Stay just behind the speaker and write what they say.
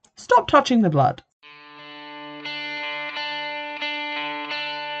stop touching the blood.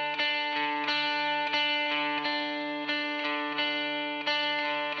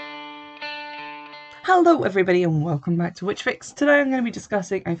 Hello everybody and welcome back to Witch Fix. Today I'm going to be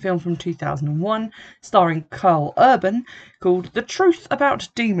discussing a film from 2001 starring Karl Urban called The Truth About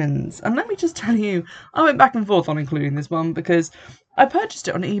Demons. And let me just tell you, I went back and forth on including this one because I purchased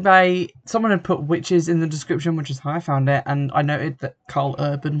it on eBay. Someone had put witches in the description, which is how I found it, and I noted that Karl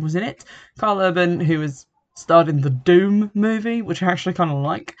Urban was in it. Karl Urban, who was starred in the Doom movie, which I actually kind of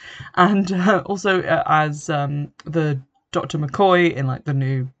like, and also as the Dr. McCoy in like the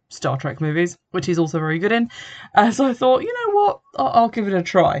new Star Trek movies, which he's also very good in. So I thought, you know what, I'll give it a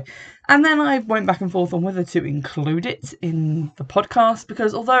try. And then I went back and forth on whether to include it in the podcast,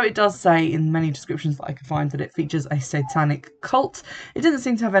 because although it does say in many descriptions that I could find that it features a satanic cult, it doesn't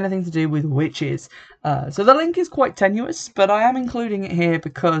seem to have anything to do with witches. So the link is quite tenuous, but I am including it here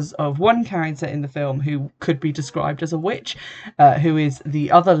because of one character in the film who could be described as a witch, who is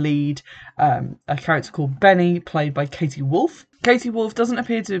the other lead, a character called Benny, played by Katie Wolf. Katie Wolf doesn't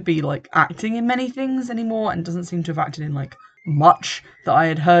appear to be like acting in many things anymore and doesn't seem to have acted in like much that I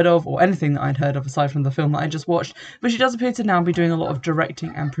had heard of or anything that I'd heard of aside from the film that I just watched, but she does appear to now be doing a lot of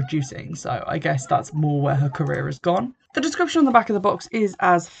directing and producing, so I guess that's more where her career has gone. The description on the back of the box is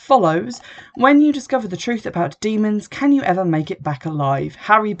as follows. When you discover the truth about demons, can you ever make it back alive?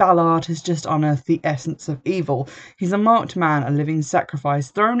 Harry Ballard has just unearthed the essence of evil. He's a marked man, a living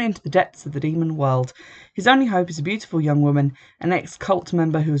sacrifice, thrown into the depths of the demon world. His only hope is a beautiful young woman, an ex-cult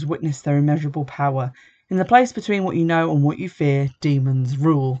member who has witnessed their immeasurable power. In the place between what you know and what you fear, demons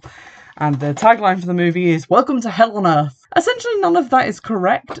rule. And the tagline for the movie is, "Welcome to Hell on Earth." Essentially, none of that is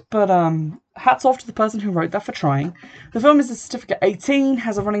correct, but hats off to the person who wrote that for trying. The film is a certificate 18,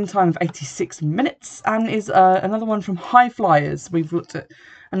 has a running time of 86 minutes, and is another one from High Flyers. We've looked at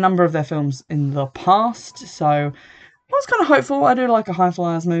a number of their films in the past, so I was kind of hopeful. I do like a High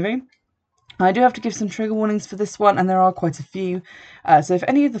Flyers movie. I do have to give some trigger warnings for this one, and there are quite a few. So if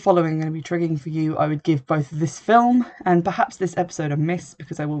any of the following are going to be triggering for you, I would give both this film and perhaps this episode a miss,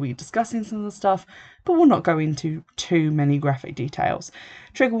 because I will be discussing some of the stuff, but will not go into too many graphic details.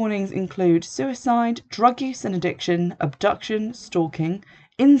 Trigger warnings include suicide, drug use and addiction, abduction, stalking,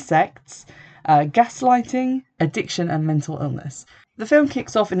 insects, gaslighting, addiction and mental illness. The film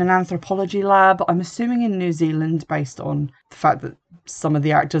kicks off in an anthropology lab, I'm assuming in New Zealand, based on the fact that some of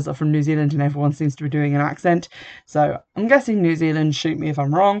the actors are from New Zealand and everyone seems to be doing an accent. So I'm guessing New Zealand, shoot me if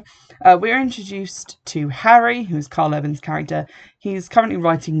I'm wrong. We're introduced to Harry, who's Karl Urban's character. He's currently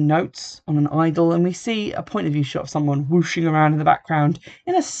writing notes on an idol, and we see a point of view shot of someone whooshing around in the background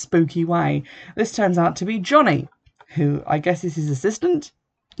in a spooky way. This turns out to be Johnny, who I guess is his assistant.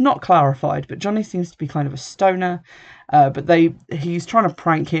 Not clarified, but Johnny seems to be kind of a stoner, but he's trying to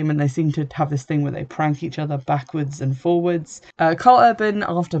prank him, and they seem to have this thing where they prank each other backwards and forwards. Karl Urban,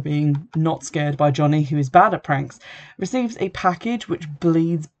 after being not scared by Johnny, who is bad at pranks, receives a package which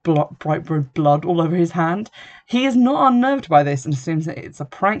bleeds bright red blood all over his hand. He is not unnerved by this and assumes that it's a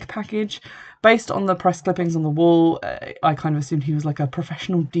prank package. Based on the press clippings on the wall, I kind of assumed he was like a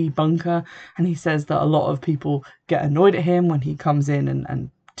professional debunker, and he says that a lot of people get annoyed at him when he comes in and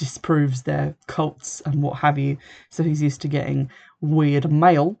disproves their cults and what have you, so he's used to getting weird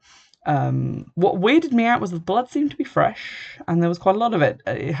mail. What weirded me out was the blood seemed to be fresh, and there was quite a lot of it.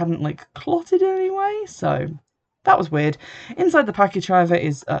 It hadn't like clotted in any way, so that was weird. Inside the package, however,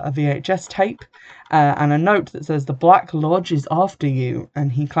 is a VHS tape and a note that says the Black Lodge is after you,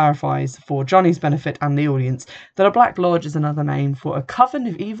 and he clarifies for Johnny's benefit and the audience that a Black Lodge is another name for a coven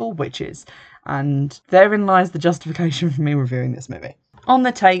of evil witches, and therein lies the justification for me reviewing this movie. On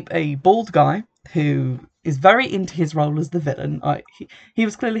the tape, a bald guy who is very into his role as the villain, he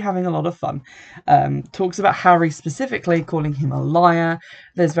was clearly having a lot of fun, talks about Harry specifically, calling him a liar.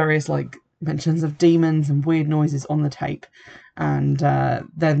 There's various like mentions of demons and weird noises on the tape, and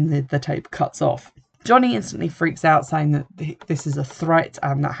then the tape cuts off. Johnny instantly freaks out, saying that this is a threat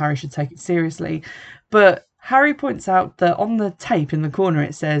and that Harry should take it seriously, but Harry points out that on the tape in the corner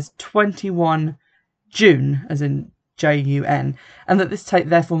it says 21 June, as in Jun, and that this tape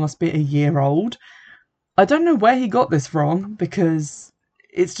therefore must be a year old. I don't know where he got this from, because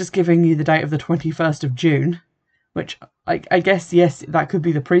it's just giving you the date of the 21st of June, which I guess, yes, that could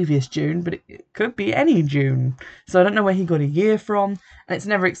be the previous June, but it could be any June. So I don't know where he got a year from, and it's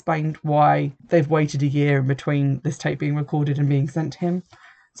never explained why they've waited a year in between this tape being recorded and being sent to him.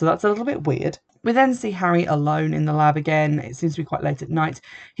 So that's a little bit weird. We then see Harry alone in the lab again. It seems to be quite late at night.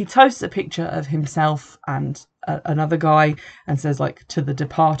 He toasts a picture of himself and another guy and says, like, to the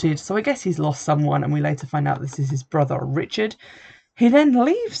departed. So I guess he's lost someone, and we later find out this is his brother, Richard. He then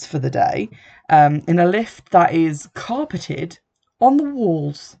leaves for the day in a lift that is carpeted on the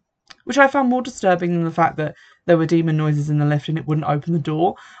walls, which I found more disturbing than the fact that there were demon noises in the lift and it wouldn't open the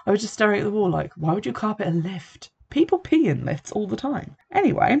door. I was just staring at the wall like, why would you carpet a lift? People pee in lifts all the time.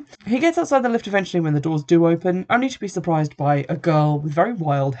 Anyway, he gets outside the lift eventually when the doors do open, only to be surprised by a girl with very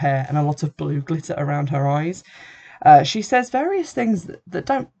wild hair and a lot of blue glitter around her eyes. She says various things that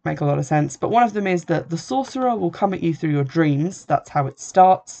don't make a lot of sense, but one of them is that the sorcerer will come at you through your dreams. That's how it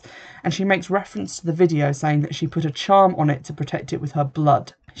starts. And she makes reference to the video, saying that she put a charm on it to protect it with her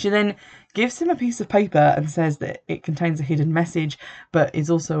blood. She then gives him a piece of paper and says that it contains a hidden message, but is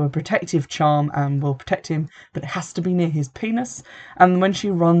also a protective charm and will protect him, but it has to be near his penis. And when she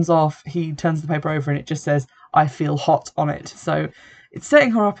runs off, he turns the paper over and it just says, "I feel hot" on it. So it's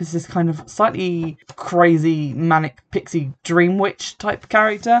setting her up as this kind of slightly crazy, manic pixie dream witch type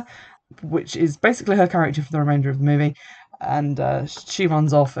character, which is basically her character for the remainder of the movie. And she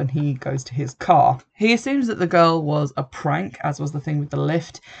runs off and he goes to his car. He assumes that the girl was a prank, as was the thing with the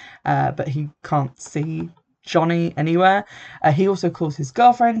lift, but he can't see Johnny anywhere. He also calls his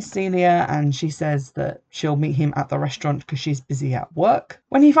girlfriend, Celia, and she says that she'll meet him at the restaurant because she's busy at work.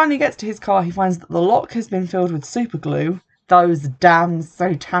 When he finally gets to his car, he finds that the lock has been filled with super glue. Those damn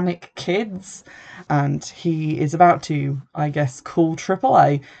satanic kids. And he is about to, I guess, call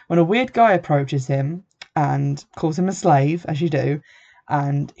AAA when a weird guy approaches him and calls him a slave, as you do,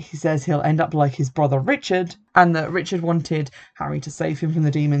 and he says he'll end up like his brother Richard, and that Richard wanted Harry to save him from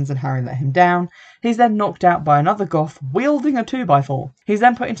the demons and Harry let him down. He's then knocked out by another goth wielding a 2x4. He's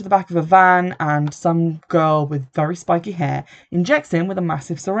then put into the back of a van, and some girl with very spiky hair injects him with a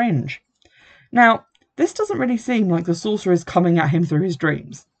massive syringe. Now, this doesn't really seem like the sorcerer is coming at him through his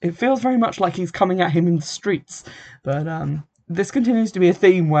dreams. It feels very much like he's coming at him in the streets, but this continues to be a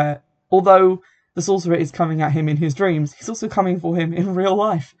theme where, although the sorcerer is coming at him in his dreams, he's also coming for him in real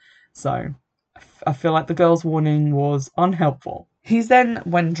life. So I feel like the girl's warning was unhelpful. He's then,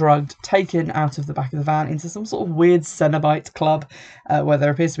 when drugged, taken out of the back of the van into some sort of weird Cenobite club where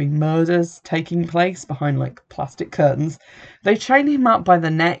there appears to be murders taking place behind like plastic curtains. They chain him up by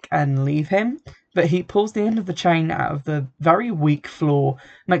the neck and leave him, but he pulls the end of the chain out of the very weak floor,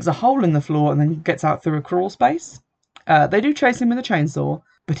 makes a hole in the floor, and then gets out through a crawl space. They do chase him with a chainsaw,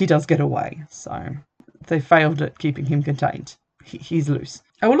 but he does get away, so they failed at keeping him contained. He's loose.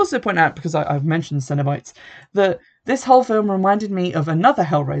 I will also point out, because I've mentioned Cenobites, that this whole film reminded me of another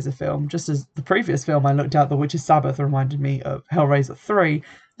Hellraiser film, just as the previous film I looked at, The Witch's Sabbath, reminded me of Hellraiser 3.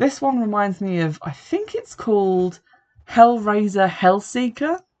 This one reminds me of, I think it's called Hellraiser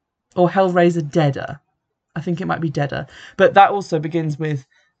Hellseeker, or Hellraiser Deader. I think it might be Deader. But that also begins with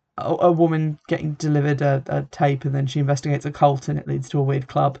a woman getting delivered a tape, and then she investigates a cult and it leads to a weird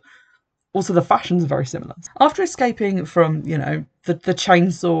club. Also, the fashions are very similar. After escaping from, the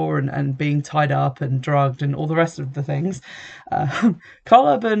chainsaw and being tied up and drugged and all the rest of the things, Karl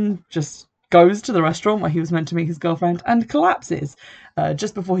Urban just goes to the restaurant where he was meant to meet his girlfriend and collapses.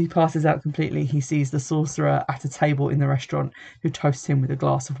 Just before he passes out completely, he sees the sorcerer at a table in the restaurant who toasts him with a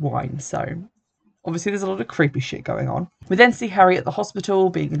glass of wine. So obviously there's a lot of creepy shit going on. We then see Harry at the hospital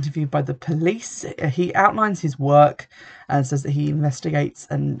being interviewed by the police. He outlines his work and says that he investigates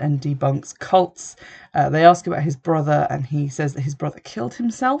and debunks cults. They ask about his brother and he says that his brother killed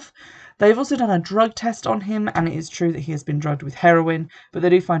himself. They've also done a drug test on him, and it is true that he has been drugged with heroin, but they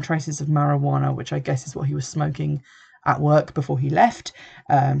do find traces of marijuana, which I guess is what he was smoking at work before he left.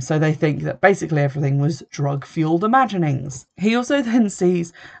 So they think that basically everything was drug-fueled imaginings. He also then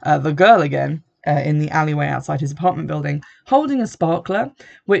sees the girl again, in the alleyway outside his apartment building, holding a sparkler,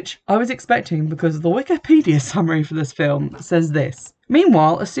 which I was expecting because the Wikipedia summary for this film says this.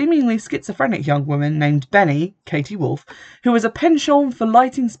 Meanwhile, a seemingly schizophrenic young woman named Benny, Katie Wolf, who has a penchant for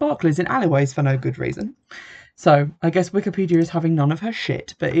lighting sparklers in alleyways for no good reason. So, I guess Wikipedia is having none of her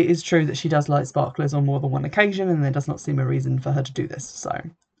shit, but it is true that she does light sparklers on more than one occasion, and there does not seem a reason for her to do this, so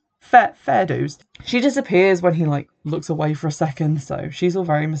fair dues. She disappears when he looks away for a second, so she's all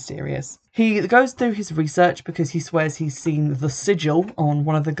very mysterious. He goes through his research because he swears he's seen the sigil on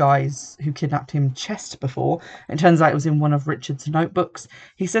one of the guys who kidnapped him chest before. It turns out it was in one of Richard's notebooks.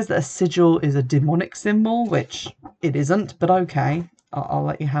 He says that a sigil is a demonic symbol, which it isn't, but okay, I'll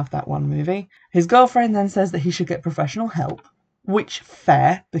let you have that one, movie. His girlfriend then says that he should get professional help, which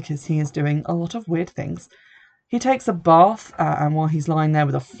fair, because he is doing a lot of weird things. He takes a bath, and while he's lying there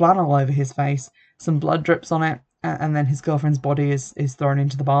with a flannel over his face, some blood drips on it, and then his girlfriend's body is thrown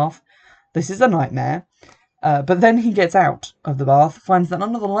into the bath. This is a nightmare. But then he gets out of the bath, finds that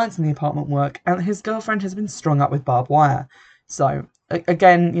none of the lights in the apartment work, and that his girlfriend has been strung up with barbed wire. So,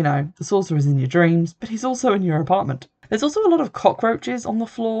 again, the sorcerer is in your dreams, but he's also in your apartment. There's also a lot of cockroaches on the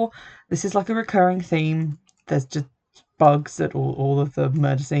floor. This is like a recurring theme. There's just bugs at all of the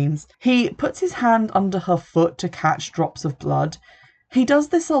murder scenes. He puts his hand under her foot to catch drops of blood. He does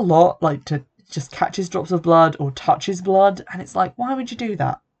this a lot, like to just catches drops of blood or touches blood, and it's like, why would you do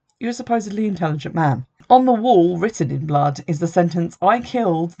that? You're a supposedly intelligent man. On the wall, written in blood, is the sentence, "I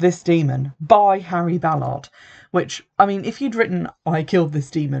killed this demon," by Harry Ballard. Which, I mean, if you'd written, "I killed this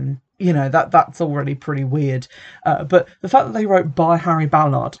demon," you know, that's already pretty weird. But the fact that they wrote "by Harry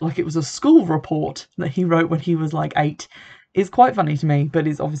Ballard," like it was a school report that he wrote when he was like 8, is quite funny to me, but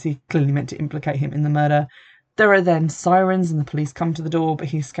is obviously clearly meant to implicate him in the murder. There are then sirens and the police come to the door, but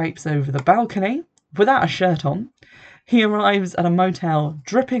he escapes over the balcony without a shirt on. He arrives at a motel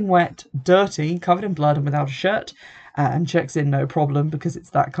dripping wet, dirty, covered in blood and without a shirt, and checks in no problem because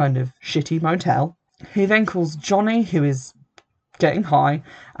it's that kind of shitty motel. He then calls Johnny, who is getting high,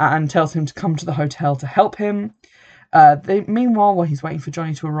 and tells him to come to the hotel to help him. Meanwhile, while he's waiting for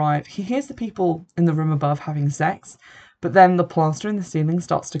Johnny to arrive, he hears the people in the room above having sex, but then the plaster in the ceiling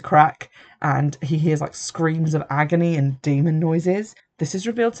starts to crack, and he hears like screams of agony and demon noises. This is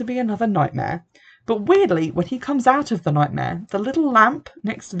revealed to be another nightmare. But weirdly, when he comes out of the nightmare, the little lamp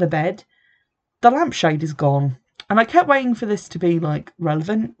next to the bed, the lampshade is gone. And I kept waiting for this to be like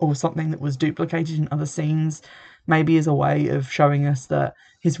relevant or something that was duplicated in other scenes, maybe as a way of showing us that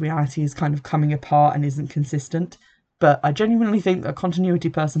his reality is kind of coming apart and isn't consistent. But I genuinely think a continuity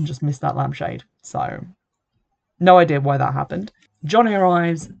person just missed that lampshade. So, no idea why that happened. Johnny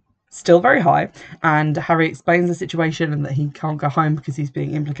arrives, still very high, and Harry explains the situation and that he can't go home because he's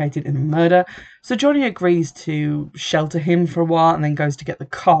being implicated in a murder. So Johnny agrees to shelter him for a while and then goes to get the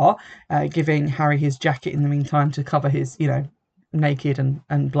car, giving Harry his jacket in the meantime to cover his, naked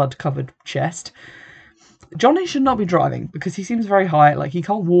and blood-covered chest. Johnny should not be driving because he seems very high, like he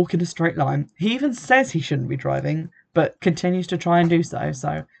can't walk in a straight line. He even says he shouldn't be driving, but continues to try and do so,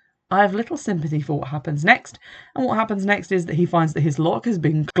 so I have little sympathy for what happens next. And what happens next is that he finds that his lock has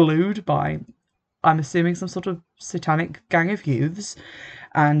been glued by, I'm assuming, some sort of satanic gang of youths.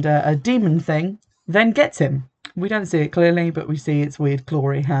 And a demon thing then gets him. We don't see it clearly, but we see its weird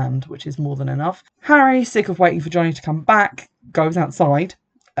glory hand, which is more than enough. Harry, sick of waiting for Johnny to come back, goes outside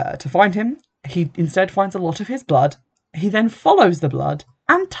to find him. He instead finds a lot of his blood. He then follows the blood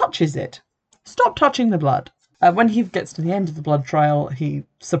and touches it. Stop touching the blood. When he gets to the end of the blood trail, he,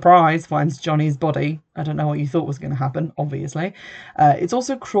 surprise, finds Johnny's body. I don't know what you thought was going to happen, obviously. It's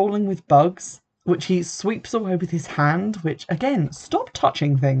also crawling with bugs, which he sweeps away with his hand, which, again, stop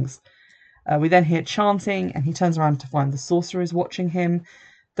touching things. We then hear chanting, and he turns around to find the sorcerer is watching him.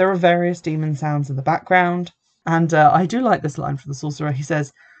 There are various demon sounds in the background. And I do like this line from the sorcerer. He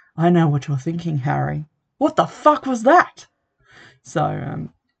says, "I know what you're thinking, Harry." What the fuck was that? So,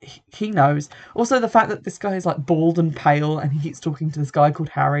 he knows. Also, the fact that this guy is like bald and pale and he keeps talking to this guy called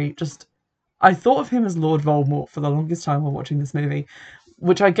Harry, I thought of him as Lord Voldemort for the longest time while watching this movie,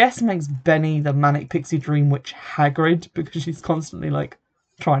 which I guess makes Benny the manic pixie dream witch Hagrid because she's constantly like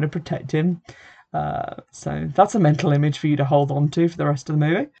trying to protect him. So that's a mental image for you to hold on to for the rest of the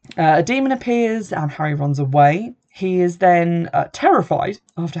movie. A demon appears and Harry runs away. He is then terrified,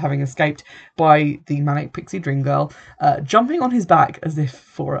 after having escaped, by the manic pixie dream girl, jumping on his back as if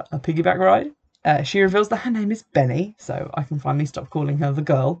for a piggyback ride. She reveals that her name is Benny, so I can finally stop calling her the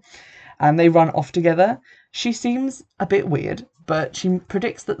girl, and they run off together. She seems a bit weird, but she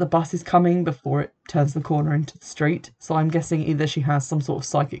predicts that the bus is coming before it turns the corner into the street, so I'm guessing either she has some sort of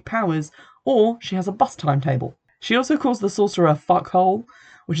psychic powers, or she has a bus timetable. She also calls the sorcerer a fuckhole,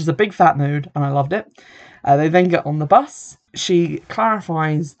 which is a big fat mood, and I loved it. They then get on the bus. She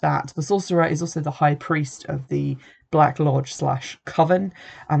clarifies that the sorcerer is also the high priest of the Black Lodge / Coven,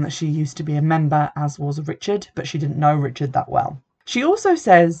 and that she used to be a member, as was Richard, but she didn't know Richard that well. She also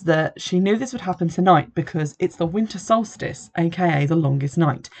says that she knew this would happen tonight because it's the winter solstice, aka the longest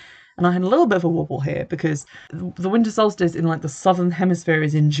night. And I had a little bit of a wobble here because the winter solstice in like the southern hemisphere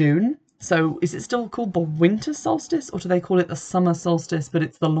is in June. So is it still called the winter solstice, or do they call it the summer solstice, but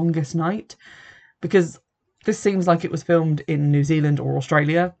it's the longest night? Because this seems like it was filmed in New Zealand or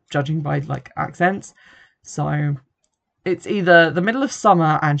Australia, judging by like accents. So it's either the middle of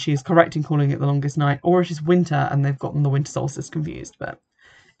summer and she's correct in calling it the longest night, or it is winter and they've gotten the winter solstice confused. But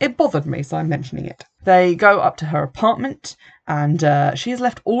it bothered me, so I'm mentioning it. They go up to her apartment and she has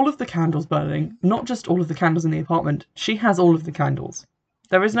left all of the candles burning. Not just all of the candles in the apartment, she has all of the candles.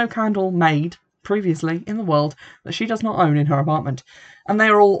 There is no candle made previously in the world that she does not own in her apartment, and they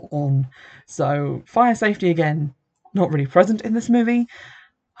are all on. So fire safety again, not really present in this movie.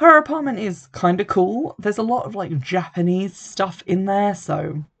 Her apartment is kind of cool. There's a lot of like Japanese stuff in there,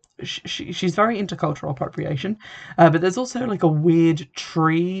 so she's very into cultural appropriation, but there's also like a weird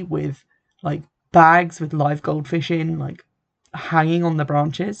tree with like bags with live goldfish in, like hanging on the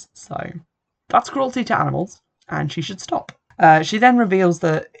branches. So that's cruelty to animals, and she should stop. She then reveals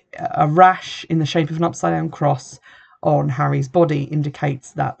that a rash in the shape of an upside down cross on Harry's body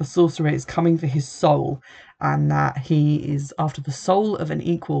indicates that the sorcerer is coming for his soul, and that he is after the soul of an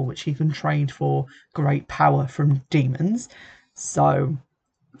equal which he can trade for great power from demons. So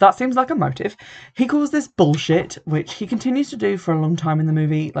that seems like a motive. He calls this bullshit, which he continues to do for a long time in the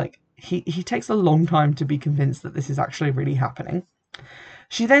movie. Like, he takes a long time to be convinced that this is actually really happening.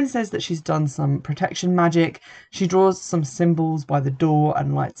 She then says that she's done some protection magic. She draws some symbols by the door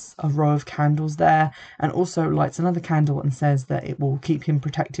and lights a row of candles there, and also lights another candle and says that it will keep him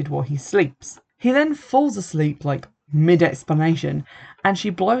protected while he sleeps. He then falls asleep, like, mid-explanation, and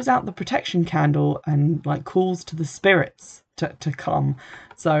she blows out the protection candle and, like, calls to the spirits to come.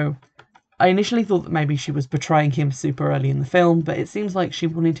 So I initially thought that maybe she was betraying him super early in the film, but it seems like she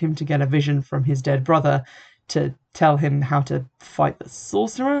wanted him to get a vision from his dead brother to tell him how to fight the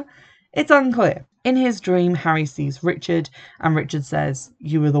sorcerer. It's unclear. In his dream, Harry sees Richard, and Richard says,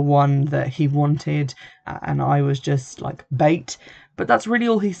 "You were the one that he wanted, and I was just like bait." But that's really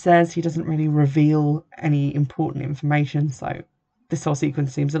all he says. He doesn't really reveal any important information, so this whole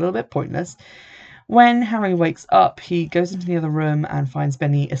sequence seems a little bit pointless. When Harry wakes up, he goes into the other room and finds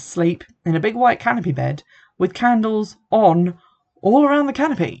Benny asleep in a big white canopy bed with candles on all around the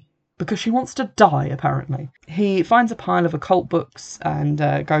canopy, because she wants to die, apparently. He finds a pile of occult books and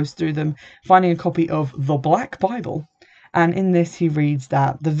goes through them, finding a copy of the Black Bible. And in this, he reads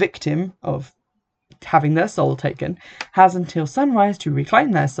that the victim of having their soul taken has until sunrise to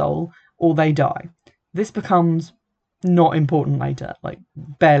reclaim their soul, or they die. This becomes not important later, like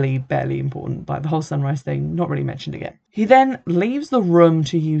barely important. Like the whole sunrise thing, not really mentioned again. He then leaves the room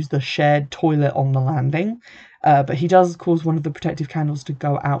to use the shared toilet on the landing, but he does cause one of the protective candles to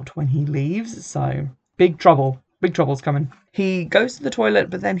go out when he leaves, so big trouble's coming. He goes to the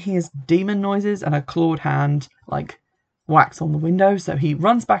toilet, but then he hears demon noises and a clawed hand, like, whacks on the window, so he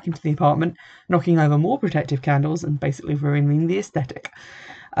runs back into the apartment, knocking over more protective candles and basically ruining the aesthetic.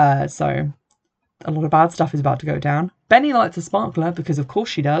 So a lot of bad stuff is about to go down. Benny lights a sparkler, because of course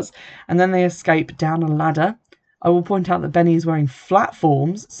she does, and then they escape down a ladder. I will point out that Benny is wearing flat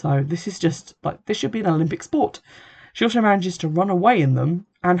forms, so this is just, like, this should be an Olympic sport. She also manages to run away in them,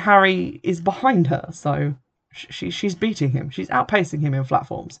 and Harry is behind her, so she's beating him. She's outpacing him in flat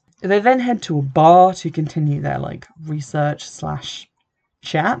forms. They then head to a bar to continue their, like,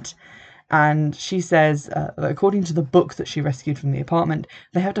 research/chat. And she says that according to the book that she rescued from the apartment,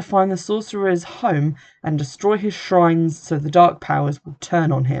 they have to find the sorcerer's home and destroy his shrines so the dark powers will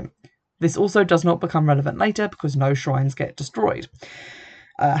turn on him. This also does not become relevant later because no shrines get destroyed.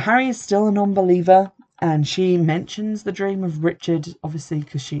 Harry is still a non-believer, and she mentions the dream of Richard, obviously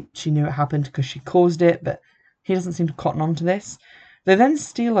because she knew it happened because she caused it, but he doesn't seem to cotton on to this. They then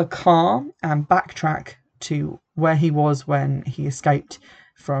steal a car and backtrack to where he was when he escaped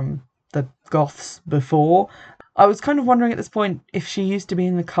from the Goths before. I was kind of wondering at this point, if she used to be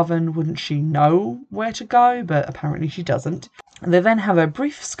in the Coven, wouldn't she know where to go? But apparently she doesn't. They then have a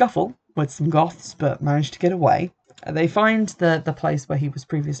brief scuffle with some Goths, but manage to get away. They find the place where he was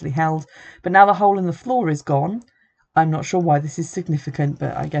previously held, but now the hole in the floor is gone. I'm not sure why this is significant,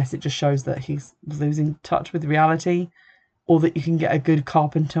 but I guess it just shows that he's losing touch with reality, or that you can get a good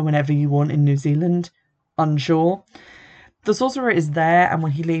carpenter whenever you want in New Zealand. Unsure. The sorcerer is there, and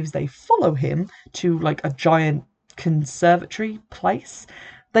when he leaves, they follow him to, like, a giant conservatory place.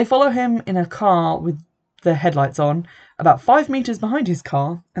 They follow him in a car with the headlights on, about 5 meters behind his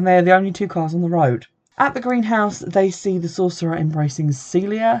car, and they are the only two cars on the road. At the greenhouse, they see the sorcerer embracing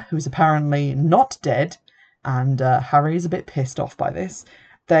Celia, who is apparently not dead, and Harry is a bit pissed off by this.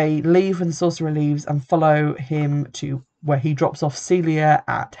 They leave when the sorcerer leaves and follow him to where he drops off Celia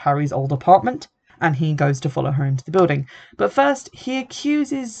at Harry's old apartment, and he goes to follow her into the building. But first, he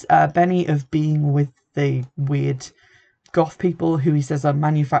accuses Benny of being with the weird goth people who he says are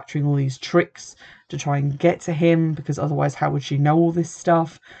manufacturing all these tricks to try and get to him, because otherwise how would she know all this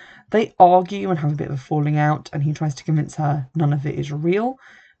stuff? They argue and have a bit of a falling out, and he tries to convince her none of it is real,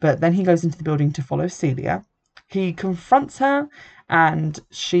 but then he goes into the building to follow Celia. He confronts her, and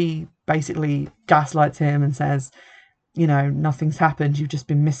she basically gaslights him and says, you know, nothing's happened, you've just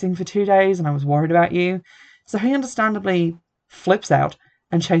been missing for 2 days and I was worried about you. So he understandably flips out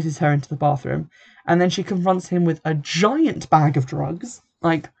and chases her into the bathroom, and then she confronts him with a giant bag of drugs.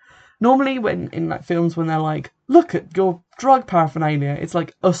 Like, normally when in like films when they're like, look at your drug paraphernalia, it's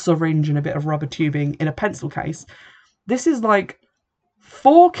like a syringe and a bit of rubber tubing in a pencil case. This is like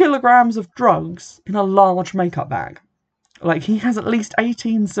 4 kilograms of drugs in a large makeup bag. Like, he has at least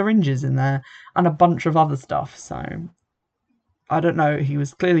 18 syringes in there and a bunch of other stuff, so I don't know, he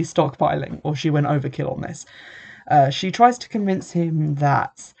was clearly stockpiling, or she went overkill on this. She tries to convince him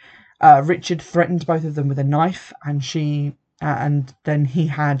that Richard threatened both of them with a knife, and then he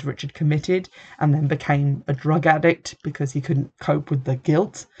had Richard committed and then became a drug addict because he couldn't cope with the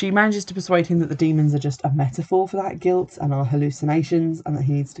guilt. She manages to persuade him that the demons are just a metaphor for that guilt and are hallucinations and that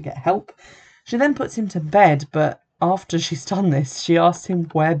he needs to get help. She then puts him to bed, but after she's done this, she asks him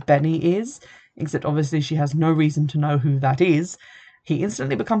where Benny is, except obviously she has no reason to know who that is. He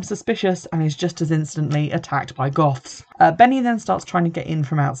instantly becomes suspicious and is just as instantly attacked by goths. Benny then starts trying to get in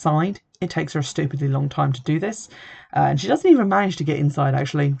from outside. It takes her a stupidly long time to do this, and she doesn't even manage to get inside,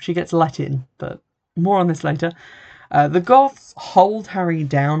 actually. She gets let in, but more on this later. The goths hold Harry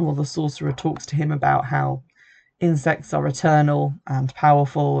down while the sorcerer talks to him about how insects are eternal and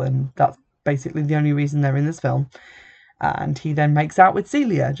powerful, and that's basically the only reason they're in this film. And he then makes out with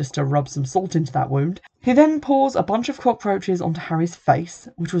Celia just to rub some salt into that wound. He then pours a bunch of cockroaches onto Harry's face,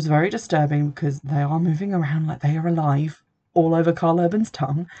 which was very disturbing because they are moving around like they are alive all over Karl Urban's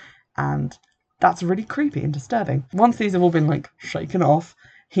tongue, and that's really creepy and disturbing. Once these have all been shaken off,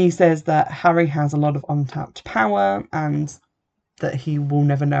 he says that Harry has a lot of untapped power and that he will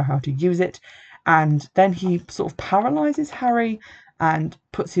never know how to use it, and then he sort of paralyzes Harry and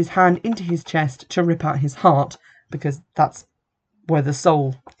puts his hand into his chest to rip out his heart, because that's where the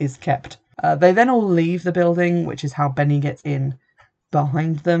soul is kept. They then all leave the building, which is how Benny gets in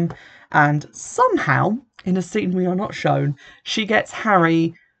behind them, and somehow, in a scene we are not shown, she gets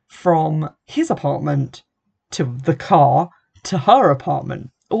Harry from his apartment to the car to her apartment,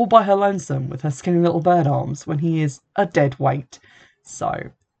 all by her lonesome with her skinny little bird arms when he is a dead weight.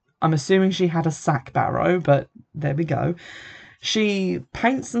 So I'm assuming she had a sack barrow, but there we go. She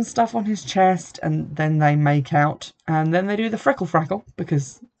paints some stuff on his chest, and then they make out, and then they do the freckle frackle,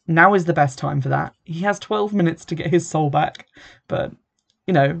 because now is the best time for that. He has 12 minutes to get his soul back, but,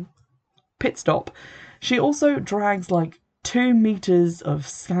 pit stop. She also drags 2 meters of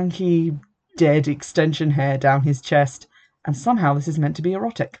skanky, dead extension hair down his chest, and somehow this is meant to be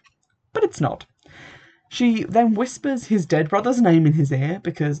erotic. But it's not. She then whispers his dead brother's name in his ear,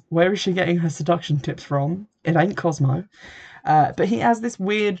 because where is she getting her seduction tips from? It ain't Cosmo. But he has this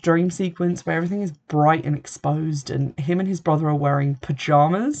weird dream sequence where everything is bright and exposed, and him and his brother are wearing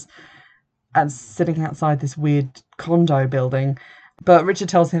pajamas and sitting outside this weird condo building. But Richard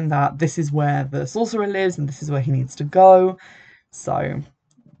tells him that this is where the sorcerer lives and this is where he needs to go. So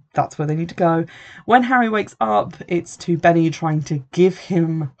that's where they need to go. When Harry wakes up, it's to Benny trying to give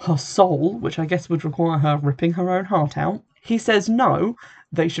him her soul, which I guess would require her ripping her own heart out. He says no,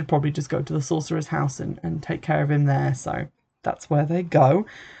 they should probably just go to the sorcerer's house and take care of him there, so that's where they go.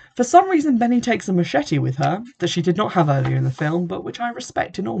 For some reason, Benny takes a machete with her that she did not have earlier in the film, but which I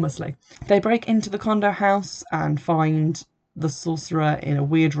respect enormously. They break into the condo house and find the sorcerer in a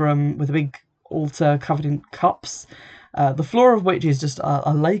weird room with a big altar covered in cups, the floor of which is just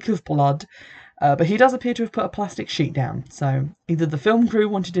a lake of blood, but he does appear to have put a plastic sheet down, so either the film crew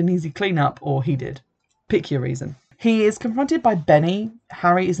wanted an easy clean-up or he did. Pick your reason. He is confronted by Benny.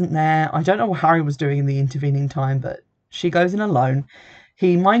 Harry isn't there. I don't know what Harry was doing in the intervening time, but she goes in alone.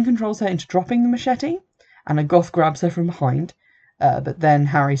 He mind controls her into dropping the machete, and a goth grabs her from behind. But then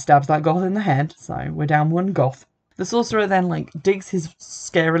Harry stabs that goth in the head, so we're down 1 goth. The sorcerer then digs his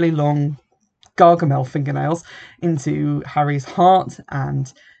scarily long Gargamel fingernails into Harry's heart,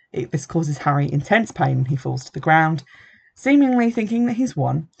 and this causes Harry intense pain, and he falls to the ground. Seemingly thinking that he's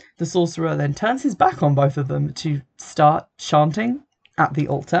won, the sorcerer then turns his back on both of them to start chanting at the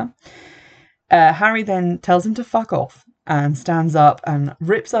altar. Harry then tells him to fuck off and stands up and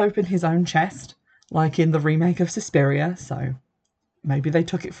rips open his own chest, like in the remake of Suspiria, so maybe they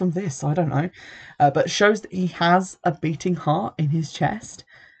took it from this, I don't know, but shows that he has a beating heart in his chest.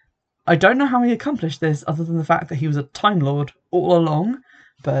 I don't know how he accomplished this other than the fact that he was a Time Lord all along,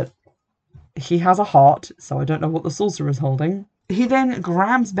 but he has a heart, so I don't know what the sorcerer's holding. He then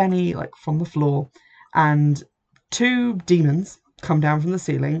grabs Benny from the floor, and 2 demons come down from the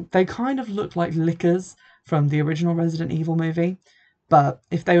ceiling. They kind of look like Lickers from the original Resident Evil movie, but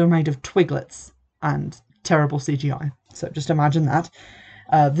if they were made of twiglets and terrible CGI. So just imagine that.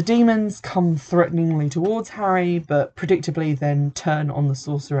 The demons come threateningly towards Harry, but predictably then turn on the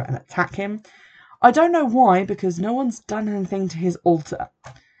sorcerer and attack him. I don't know why, because no one's done anything to his altar,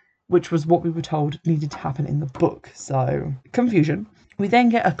 which was what we were told needed to happen in the book, so confusion. We then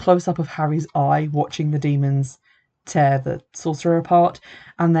get a close-up of Harry's eye watching the demons tear the sorcerer apart,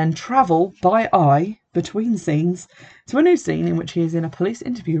 and then travel by eye between scenes to a new scene in which he is in a police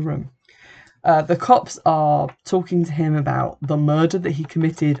interview room. The cops are talking to him about the murder that he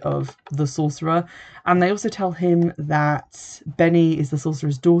committed of the sorcerer, and they also tell him that Benny is the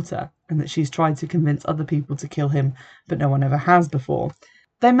sorcerer's daughter and that she's tried to convince other people to kill him, but no one ever has before.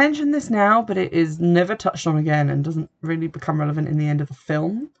 They mention this now, but it is never touched on again and doesn't really become relevant in the end of the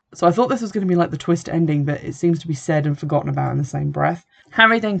film. So I thought this was going to be like the twist ending, but it seems to be said and forgotten about in the same breath.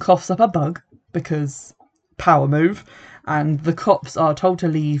 Harry then coughs up a bug, because power move, and the cops are told to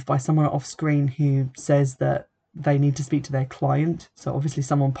leave by someone off screen who says that they need to speak to their client, so obviously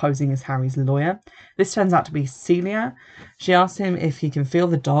someone posing as Harry's lawyer. This turns out to be Celia. She asks him if he can feel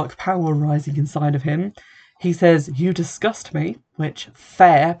the dark power rising inside of him. He says, "You disgust me," which,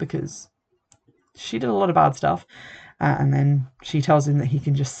 fair, because she did a lot of bad stuff. And then she tells him that he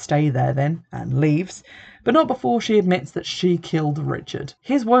can just stay there then, and leaves. But not before she admits that she killed Richard.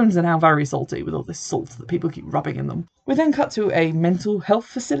 His wounds are now very salty with all this salt that people keep rubbing in them. We then cut to a mental health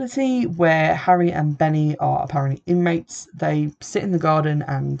facility where Harry and Benny are apparently inmates. They sit in the garden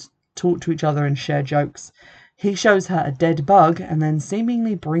and talk to each other and share jokes. He shows her a dead bug and then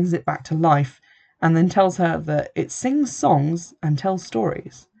seemingly brings it back to life, and then tells her that it sings songs and tells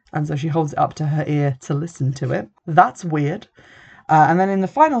stories. And so she holds it up to her ear to listen to it. That's weird. And then in the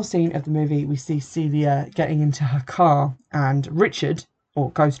final scene of the movie, we see Celia getting into her car, and Richard,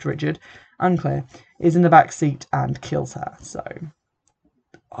 or Ghost Richard, unclear, is in the back seat and kills her. So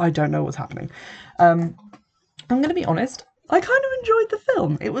I don't know what's happening. I'm going to be honest, I kind of enjoyed the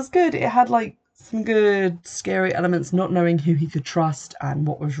film. It was good. It had like some good scary elements, not knowing who he could trust and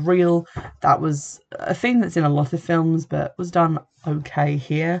what was real. That was a theme that's in a lot of films, but was done okay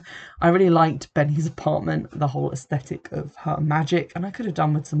here. I really liked Benny's apartment, the whole aesthetic of her magic, and I could have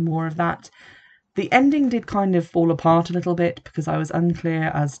done with some more of that. The ending did kind of fall apart a little bit because I was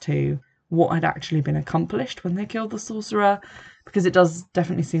unclear as to what had actually been accomplished when they killed the sorcerer, because it does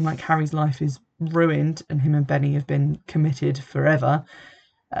definitely seem like Harry's life is ruined and him and Benny have been committed forever.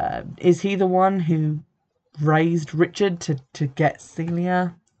 Is he the one who raised Richard to get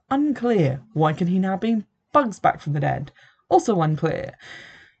Celia? Unclear. Why can he now bring bugs back from the dead? Also unclear.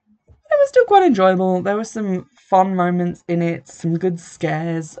 It was still quite enjoyable. There were some fun moments in it, some good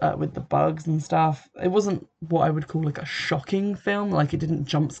scares with the bugs and stuff. It wasn't what I would call like a shocking film, like it didn't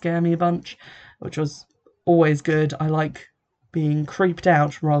jump scare me a bunch, which was always good. I like being creeped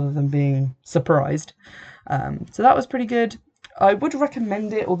out rather than being surprised. So that was pretty good. I would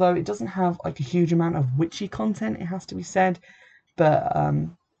recommend it, although it doesn't have like a huge amount of witchy content, it has to be said. But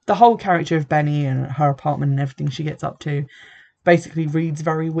the whole character of Benny and her apartment and everything she gets up to basically reads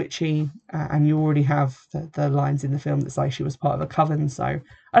very witchy, and you already have the lines in the film that say she was part of a coven, so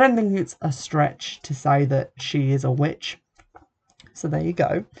I don't think it's a stretch to say that she is a witch. So there you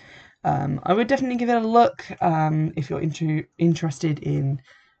go. I would definitely give it a look if you're interested in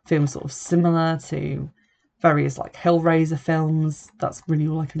films sort of similar to various like Hellraiser films. That's really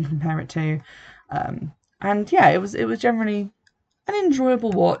all I can compare it to. And yeah, it was generally an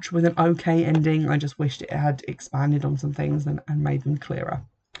enjoyable watch with an okay ending. I just wished it had expanded on some things and made them clearer.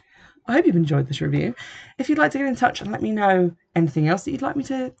 I hope you've enjoyed this review. If you'd like to get in touch and let me know anything else that you'd like me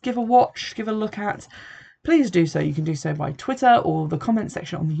to give a watch, give a look at, please do so. You can do so by Twitter or the comment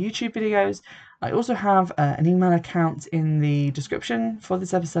section on the YouTube videos. I also have an email account in the description for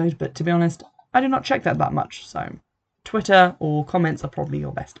this episode, but to be honest, I do not check that much, so Twitter or comments are probably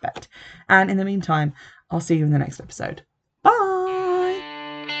your best bet. And in the meantime, I'll see you in the next episode.